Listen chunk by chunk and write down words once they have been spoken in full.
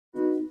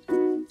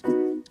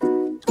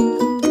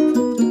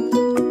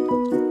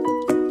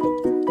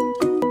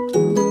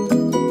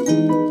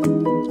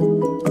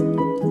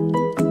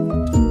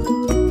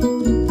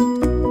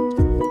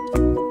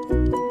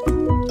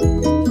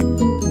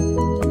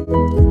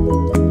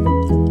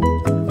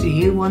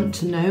want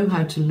to know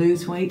how to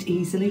lose weight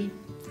easily?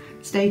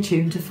 Stay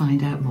tuned to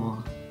find out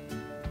more.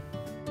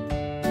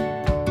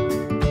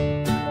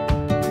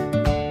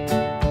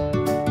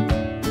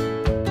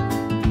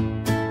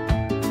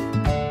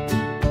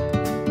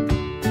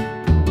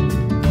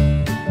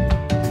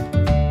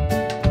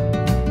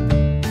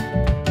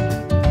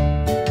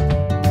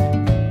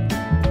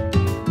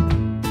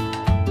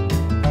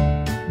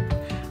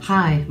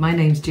 Hi, my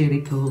name's Julie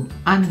Poole.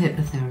 I'm a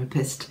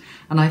hypnotherapist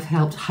and I've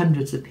helped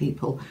hundreds of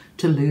people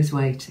to lose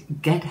weight,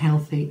 get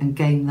healthy and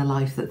gain the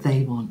life that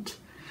they want.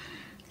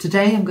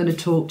 Today I'm going to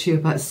talk to you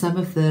about some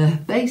of the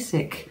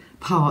basic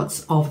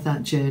parts of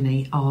that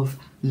journey of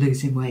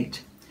losing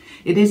weight.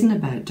 It isn't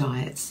about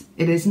diets,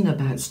 it isn't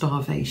about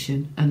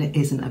starvation, and it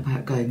isn't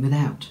about going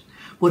without.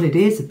 What it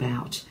is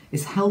about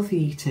is healthy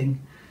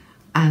eating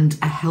and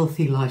a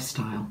healthy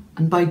lifestyle.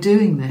 And by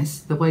doing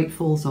this, the weight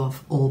falls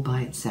off all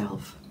by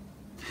itself.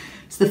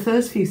 So the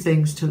first few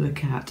things to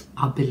look at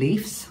are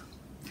beliefs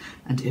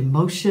and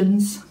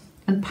emotions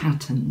and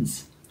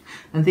patterns.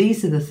 And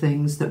these are the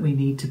things that we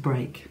need to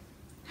break.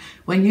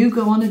 When you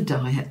go on a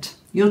diet,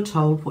 you're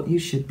told what you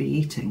should be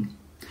eating.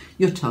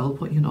 You're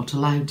told what you're not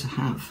allowed to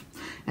have.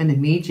 And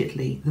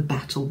immediately the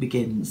battle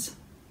begins.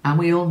 And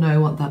we all know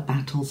what that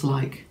battle's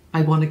like.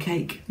 I want a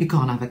cake, you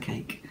can't have a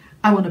cake.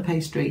 I want a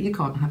pastry, you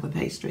can't have a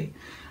pastry.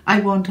 I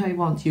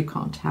want, you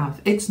can't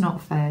have. It's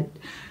not fair.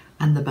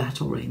 And the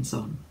battle reigns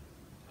on.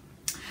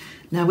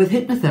 Now with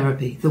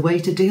hypnotherapy, the way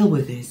to deal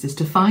with this is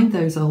to find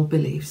those old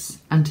beliefs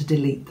and to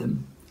delete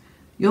them.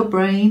 Your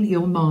brain,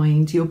 your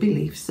mind, your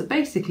beliefs are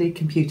basically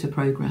computer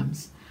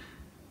programs.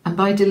 And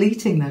by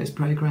deleting those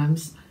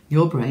programs,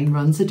 your brain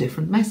runs a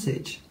different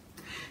message.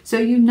 So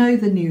you know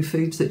the new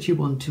foods that you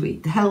want to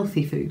eat, the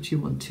healthy foods you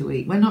want to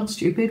eat. We're not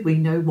stupid, we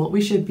know what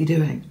we should be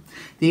doing.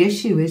 The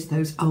issue is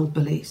those old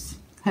beliefs.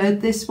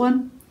 Heard this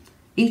one?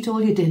 Eat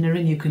all your dinner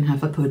and you can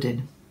have a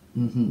pudding.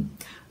 And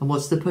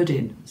what's the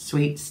pudding?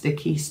 Sweet,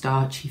 sticky,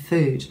 starchy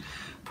food.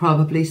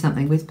 Probably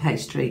something with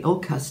pastry or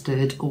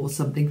custard or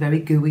something very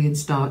gooey and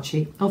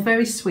starchy or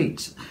very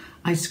sweet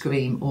ice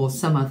cream or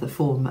some other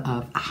form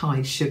of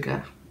high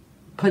sugar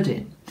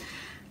pudding.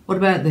 What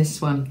about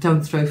this one?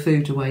 Don't throw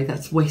food away,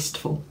 that's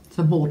wasteful. It's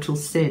a mortal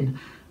sin.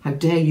 How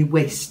dare you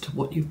waste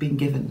what you've been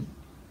given?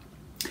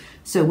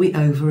 So we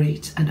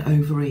overeat and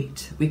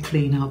overeat. We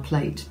clean our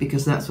plate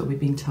because that's what we've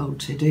been told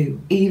to do,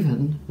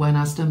 even when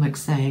our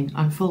stomach's saying,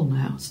 I'm full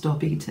now,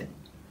 stop eating.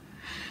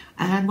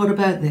 And what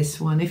about this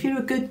one? If you're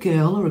a good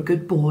girl or a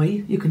good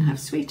boy, you can have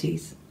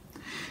sweeties.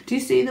 Do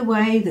you see the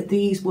way that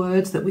these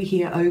words that we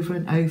hear over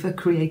and over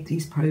create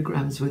these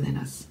programs within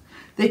us?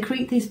 They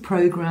create these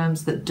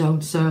programs that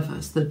don't serve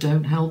us, that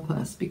don't help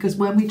us, because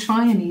when we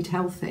try and eat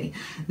healthy,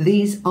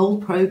 these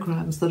old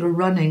programs that are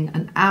running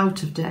an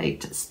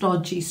out-of-date,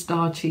 stodgy,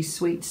 starchy,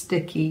 sweet,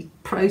 sticky,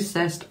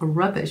 processed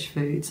rubbish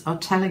foods are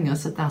telling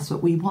us that that's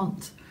what we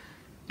want.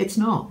 It's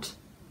not.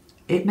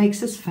 It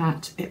makes us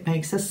fat, it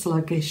makes us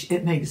sluggish,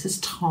 it makes us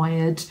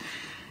tired.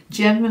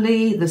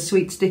 Generally, the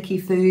sweet, sticky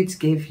foods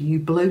give you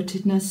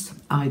bloatedness,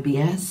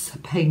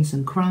 IBS, pains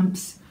and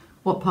cramps.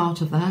 What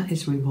part of that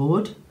is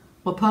reward?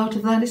 What part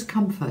of that is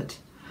comfort?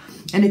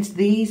 And it's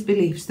these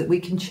beliefs that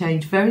we can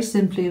change very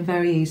simply and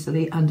very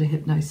easily under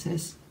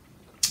hypnosis.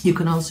 You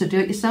can also do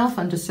it yourself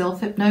under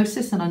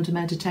self-hypnosis and under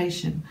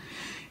meditation.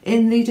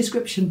 In the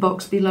description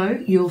box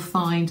below, you'll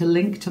find a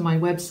link to my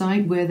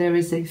website where there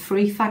is a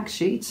free fact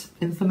sheet,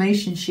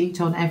 information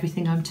sheet on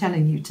everything I'm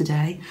telling you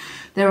today.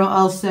 There are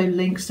also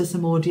links to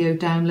some audio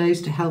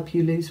downloads to help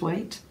you lose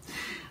weight.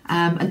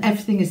 And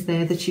everything is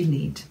there that you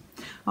need.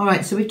 All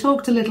right, so we've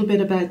talked a little bit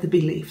about the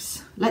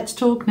beliefs. Let's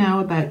talk now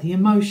about the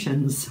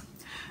emotions.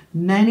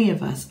 Many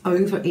of us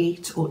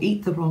overeat or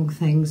eat the wrong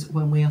things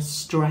when we are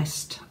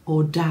stressed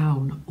or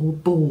down or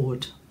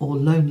bored or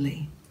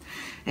lonely.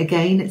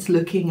 Again, it's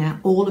looking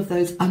at all of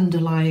those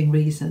underlying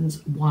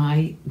reasons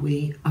why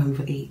we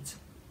overeat.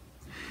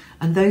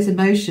 And those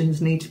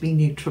emotions need to be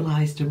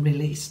neutralized and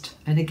released.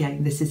 And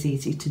again, this is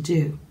easy to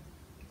do.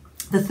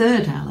 The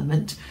third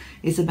element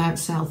is about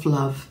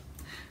self-love.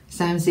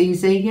 Sounds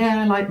easy.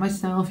 Yeah, I like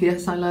myself.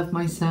 Yes, I love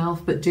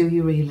myself. But do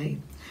you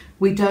really?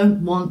 We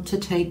don't want to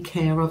take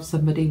care of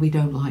somebody we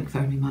don't like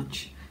very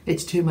much.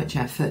 It's too much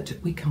effort.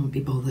 We can't be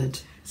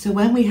bothered. So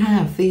when we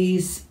have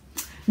these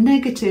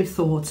negative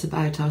thoughts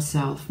about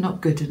ourselves,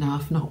 not good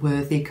enough, not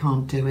worthy,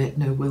 can't do it,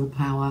 no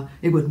willpower,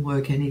 it wouldn't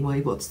work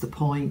anyway, what's the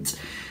point?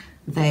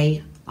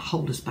 They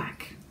hold us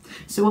back.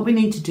 So what we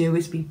need to do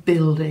is be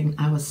building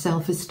our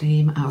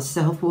self-esteem, our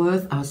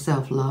self-worth, our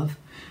self-love.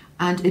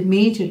 And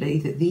immediately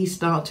that these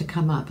start to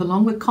come up,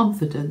 along with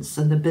confidence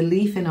and the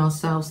belief in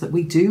ourselves that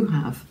we do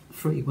have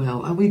free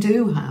will and we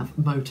do have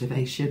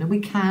motivation and we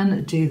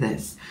can do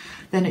this,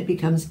 then it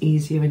becomes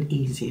easier and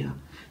easier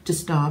to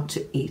start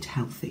to eat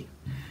healthy.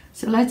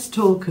 So let's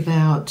talk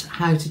about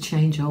how to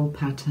change old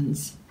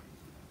patterns.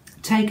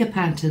 Take a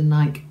pattern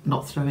like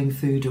not throwing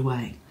food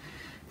away.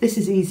 This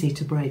is easy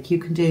to break. You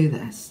can do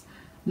this.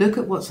 Look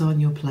at what's on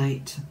your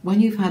plate.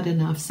 When you've had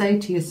enough, say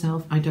to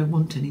yourself, I don't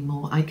want any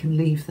more. I can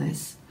leave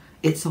this.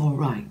 It's all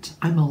right.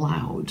 I'm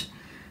allowed.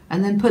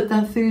 and then put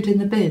that food in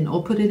the bin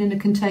or put it in a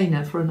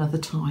container for another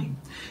time.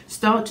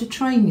 Start to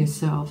train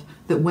yourself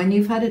that when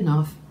you've had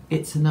enough,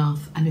 it's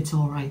enough and it's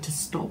all right to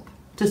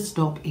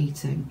stop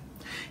eating.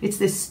 It's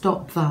this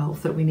stop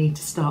valve that we need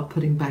to start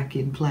putting back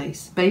in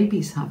place.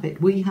 Babies have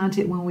it. We had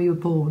it when we were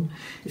born.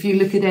 If you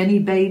look at any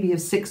baby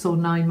of 6 or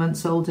 9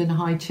 months old in a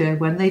high chair,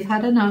 when they've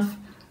had enough,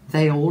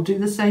 they all do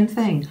the same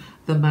thing.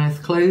 The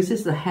mouth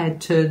closes, the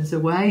head turns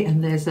away,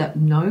 and there's a,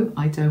 no,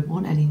 I don't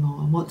want any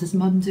more. And what does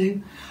mum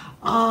do?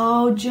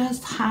 Oh,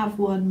 just have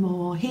one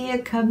more. Here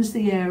comes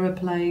the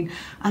aeroplane.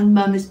 And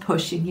mum is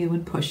pushing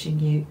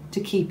you to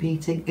keep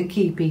eating and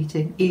keep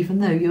eating, even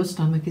though your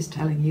stomach is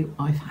telling you,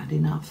 I've had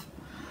enough.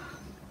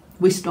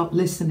 We stopped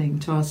listening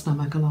to our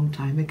stomach a long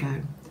time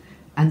ago.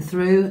 And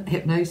through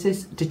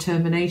hypnosis,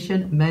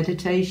 determination,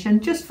 meditation,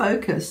 just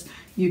focus,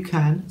 you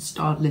can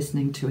start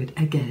listening to it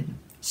again.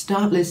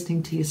 Start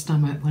listening to your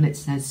stomach when it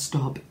says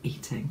stop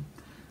eating.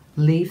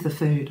 Leave the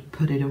food,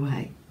 put it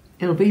away.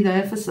 It'll be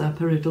there for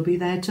supper, it'll be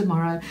there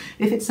tomorrow.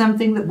 If it's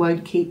something that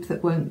won't keep,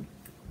 that won't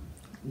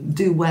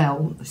do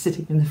well,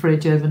 sitting in the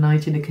fridge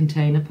overnight in a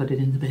container, put it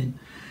in the bin.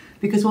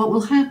 Because what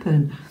will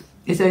happen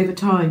is over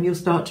time you'll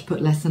start to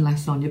put less and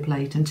less on your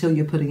plate until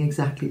you're putting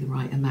exactly the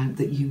right amount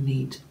that you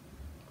need.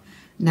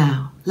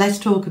 Now, let's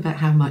talk about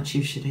how much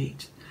you should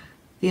eat.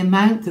 The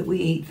amount that we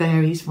eat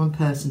varies from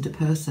person to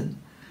person.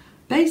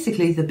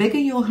 Basically, the bigger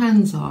your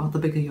hands are, the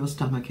bigger your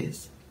stomach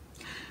is.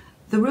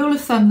 The rule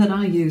of thumb that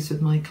I use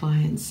with my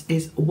clients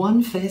is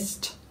one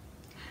fist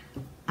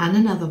and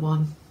another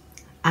one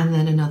and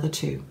then another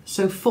 2.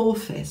 So 4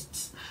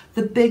 fists.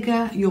 The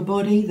bigger your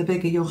body, the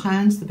bigger your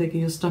hands, the bigger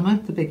your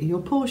stomach, the bigger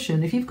your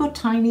portion. If you've got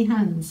tiny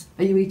hands,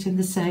 are you eating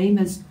the same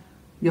as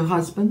your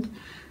husband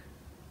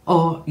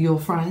or your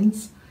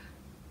friends?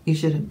 You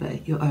shouldn't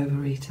be, you're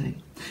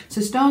overeating.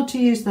 So start to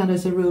use that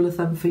as a rule of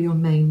thumb for your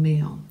main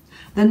meal.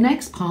 The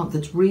next part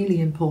that's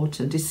really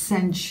important,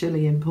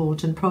 essentially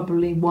important,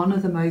 probably one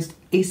of the most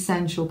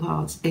essential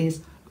parts,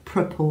 is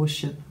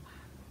proportion.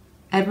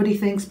 Everybody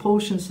thinks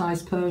portion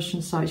size.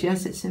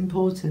 Yes, it's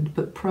important,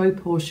 but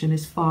proportion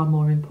is far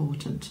more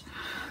important.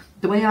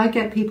 The way I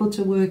get people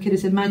to work it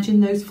is imagine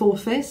those 4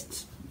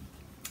 fists.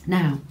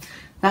 Now,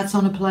 that's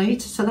on a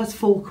plate, so that's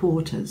 4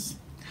 quarters.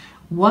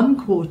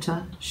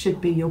 1/4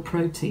 should be your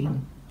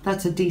protein.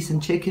 That's a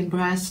decent chicken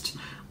breast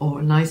or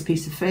a nice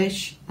piece of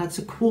fish. That's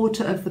 1/4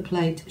 of the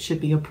plate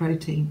should be your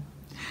protein.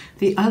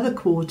 The other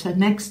 1/4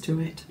 next to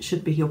it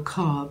should be your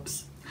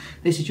carbs.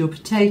 This is your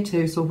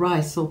potatoes or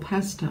rice or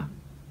pasta.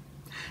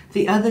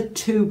 The other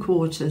 2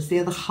 quarters, the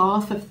other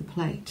half of the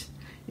plate,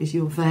 is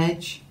your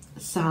veg,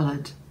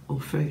 salad or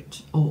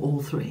fruit, or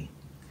all 3.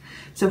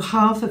 So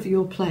half of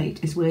your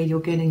plate is where you're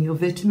getting your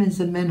vitamins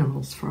and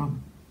minerals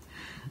from.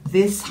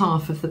 This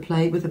half of the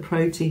plate with the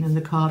protein and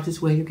the carbs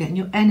is where you're getting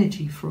your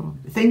energy from.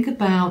 Think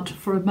about,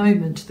 for a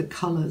moment, the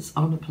colours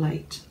on a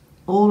plate.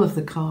 All of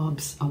the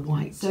carbs are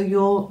white. So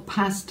your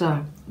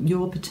pasta,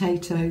 your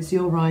potatoes,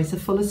 your rice are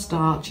full of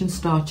starch, and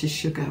starch is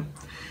sugar.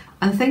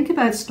 And think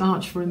about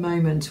starch for a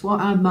moment.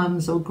 What our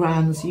mums or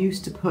grans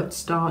used to put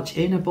starch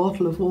in a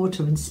bottle of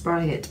water and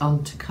spray it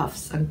onto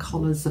cuffs and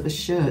collars of a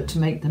shirt to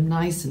make them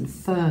nice and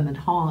firm and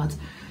hard.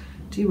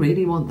 Do you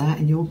really want that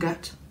in your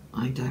gut?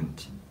 I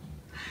don't.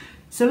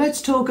 So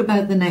let's talk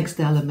about the next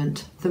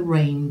element, the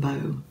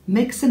rainbow.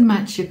 Mix and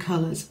match your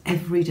colours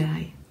every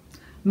day.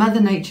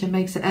 Mother Nature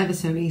makes it ever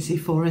so easy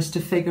for us to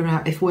figure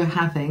out if we're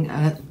having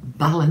a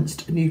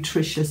balanced,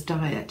 nutritious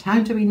diet.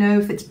 How do we know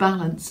if it's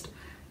balanced?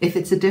 If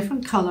it's a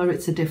different colour,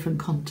 it's a different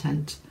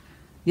content.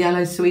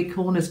 Yellow sweet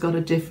corn has got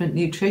a different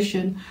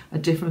nutrition, a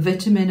different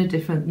vitamin, a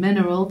different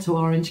mineral to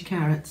orange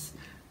carrots.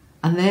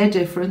 And they're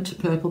different to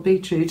purple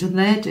beetroot, and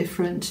they're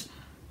different,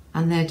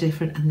 and they're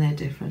different, and they're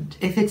different.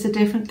 If it's a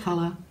different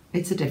colour,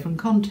 it's a different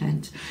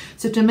content.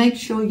 So to make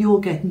sure you're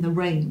getting the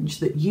range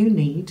that you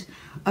need,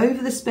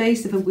 over the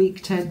space of a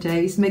week, 10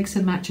 days, mix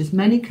and match as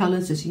many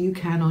colours as you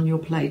can on your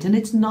plate. And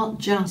it's not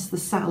just the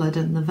salad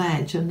and the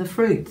veg and the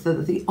fruit that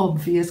are the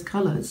obvious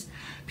colours.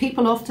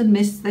 People often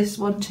miss this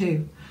one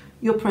too.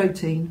 Your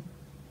protein,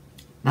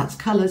 that's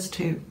colours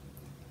too.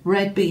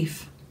 Red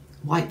beef,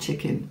 white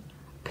chicken,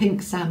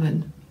 pink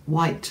salmon,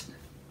 white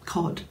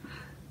cod.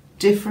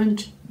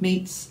 Different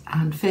meats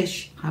and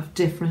fish have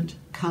different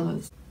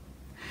colours.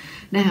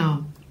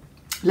 Now,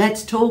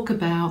 let's talk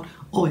about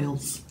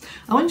oils.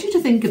 I want you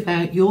to think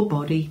about your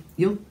body,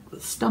 your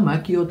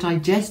stomach, your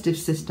digestive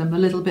system a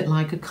little bit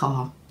like a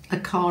car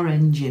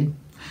engine.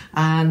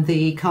 And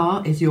the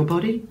car is your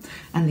body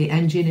and the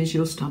engine is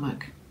your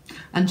stomach.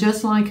 And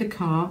just like a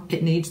car,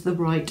 it needs the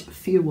right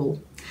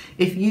fuel.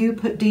 If you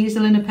put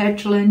diesel in a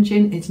petrol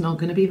engine, it's not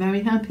going to be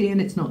very happy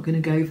and it's not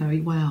going to go very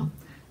well.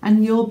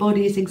 And your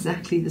body is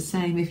exactly the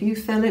same. If you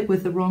fill it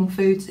with the wrong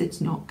foods, it's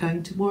not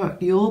going to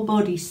work. Your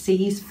body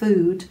sees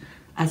food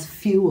as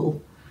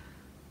fuel.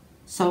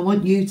 So I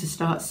want you to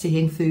start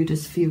seeing food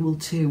as fuel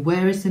too.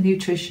 Where is the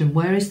nutrition?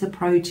 Where is the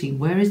protein?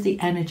 Where is the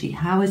energy?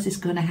 How is this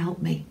going to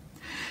help me?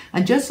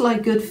 And just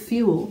like good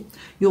fuel,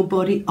 your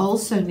body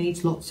also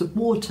needs lots of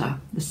water,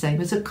 the same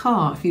as a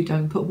car. If you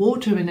don't put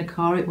water in a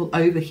car, it will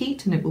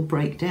overheat and it will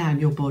break down.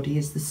 Your body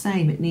is the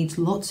same. It needs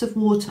lots of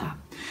water.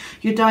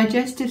 Your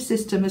digestive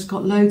system has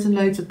got loads and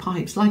loads of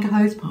pipes, like a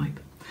hose pipe.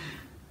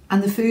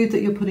 And the food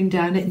that you're putting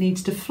down, it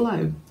needs to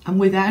flow. And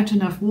without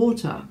enough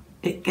water,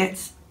 it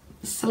gets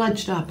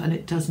sludged up and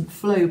it doesn't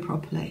flow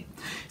properly.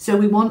 So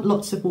we want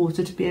lots of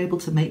water to be able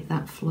to make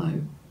that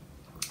flow.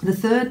 The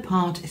third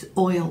part is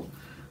oil.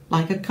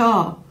 Like a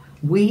car,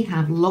 we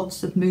have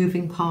lots of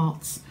moving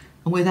parts,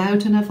 and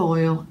without enough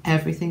oil,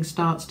 everything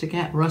starts to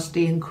get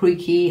rusty and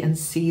creaky and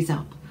seize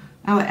up.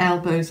 Our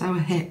elbows, our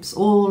hips,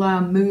 all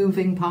our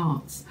moving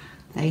parts,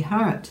 they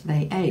hurt,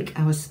 they ache,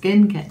 our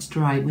skin gets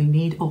dry, we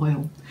need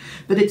oil.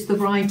 But it's the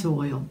right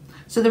oil.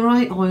 So the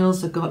right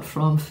oils are got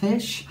from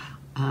fish,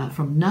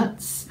 from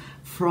nuts,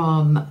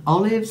 from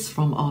olives,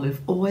 from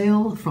olive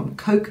oil, from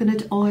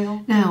coconut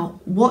oil. Now,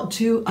 what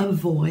to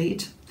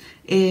avoid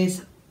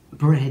is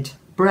bread.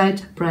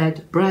 Bread.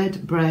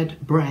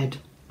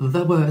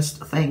 The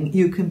worst thing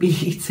you can be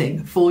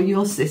eating for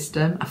your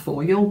system,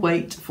 for your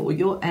weight, for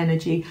your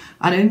energy.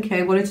 I don't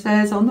care what it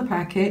says on the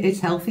packet.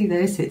 It's healthy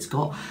this, it's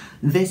got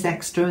this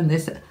extra and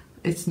this.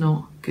 It's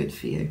not good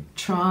for you.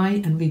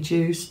 Try and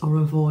reduce or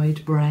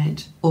avoid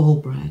bread, all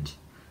bread.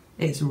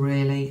 It's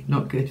really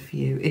not good for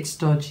you. It's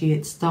stodgy,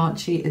 it's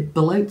starchy, it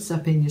bloats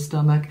up in your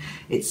stomach,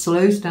 it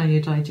slows down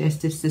your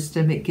digestive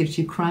system, it gives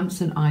you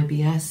cramps and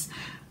IBS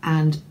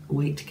and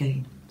weight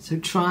gain. So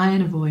try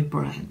and avoid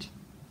bread.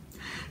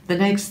 The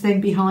next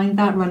thing behind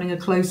that, running a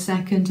close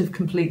second of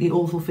completely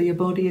awful for your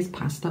body, is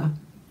pasta.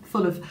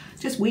 Full of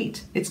just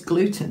wheat. It's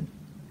gluten.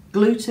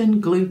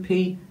 Gluten,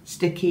 gloopy,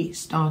 sticky,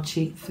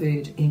 starchy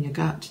food in your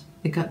gut.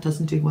 Your gut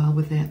doesn't do well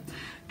with it.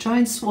 Try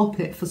and swap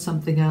it for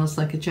something else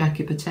like a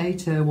jacket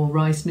potato or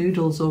rice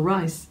noodles or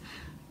rice.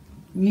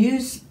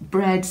 Use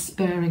bread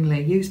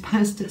sparingly. Use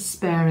pasta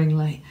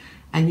sparingly.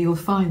 And you'll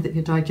find that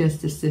your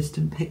digestive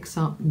system picks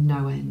up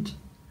no end.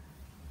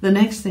 The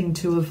next thing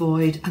to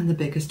avoid, and the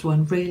biggest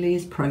one really,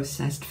 is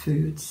processed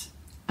foods.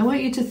 I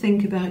want you to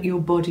think about your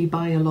body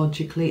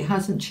biologically. It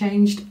hasn't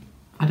changed,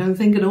 I don't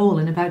think at all,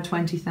 in about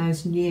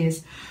 20,000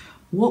 years.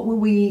 What were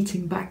we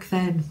eating back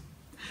then?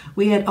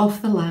 We ate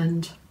off the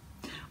land,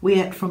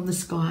 we ate from the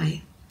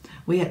sky,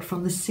 we ate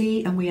from the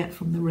sea, and we ate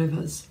from the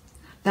rivers.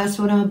 That's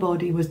what our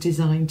body was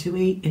designed to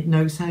eat. It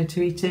knows how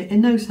to eat it. It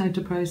knows how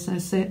to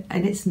process it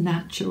in its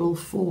natural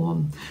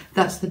form.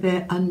 That's the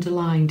bit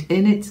underlined,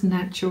 in its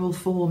natural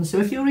form. So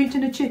if you're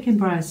eating a chicken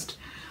breast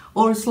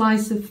or a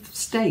slice of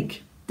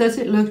steak, does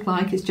it look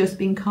like it's just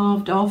been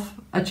carved off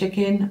a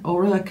chicken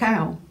or a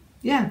cow?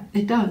 Yeah,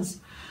 it does.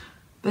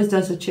 But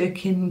does a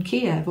chicken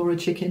Kiev or a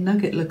chicken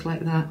nugget look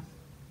like that?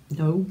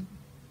 No.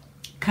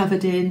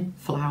 Covered in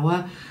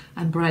flour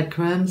and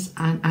breadcrumbs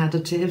and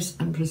additives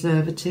and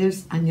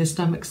preservatives, and your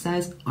stomach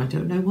says, I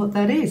don't know what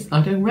that is,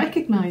 I don't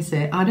recognise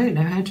it, I don't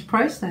know how to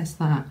process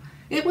that.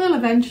 It will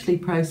eventually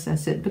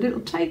process it, but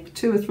it'll take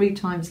 2 or 3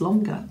 times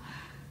longer,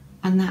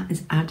 and that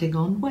is adding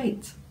on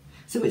weight.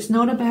 So it's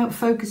not about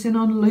focusing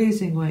on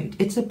losing weight,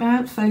 it's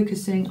about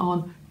focusing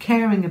on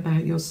caring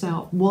about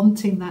yourself,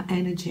 wanting that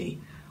energy,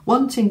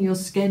 wanting your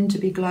skin to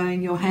be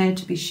glowing, your hair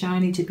to be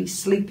shiny, to be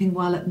sleeping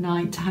well at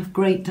night, to have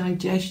great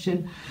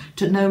digestion,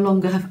 to no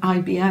longer have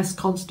IBS,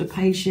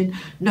 constipation,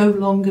 no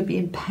longer be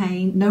in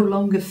pain, no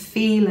longer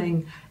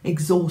feeling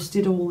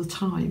exhausted all the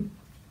time.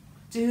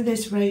 Do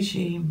this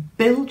regime.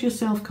 Build your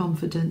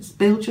self-confidence,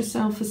 build your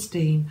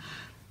self-esteem,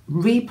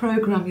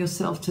 reprogram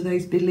yourself to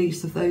those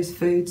beliefs of those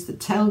foods that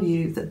tell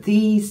you that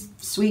these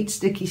sweet,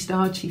 sticky,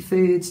 starchy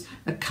foods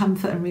are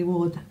comfort and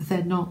reward.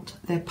 They're not.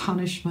 They're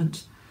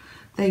punishment.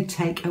 They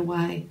take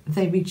away,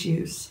 they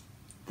reduce.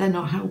 They're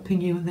not helping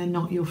you and they're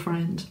not your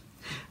friend.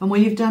 And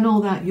when you've done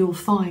all that, you'll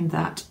find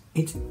that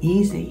it's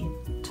easy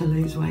to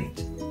lose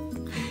weight.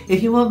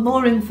 If you want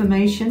more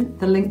information,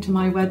 the link to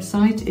my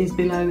website is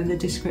below in the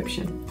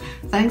description.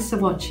 Thanks for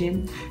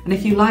watching. And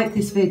if you like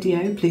this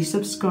video, please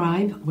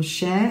subscribe or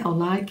share or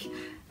like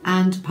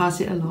and pass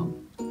it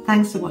along.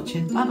 Thanks for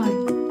watching. Bye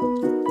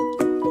bye.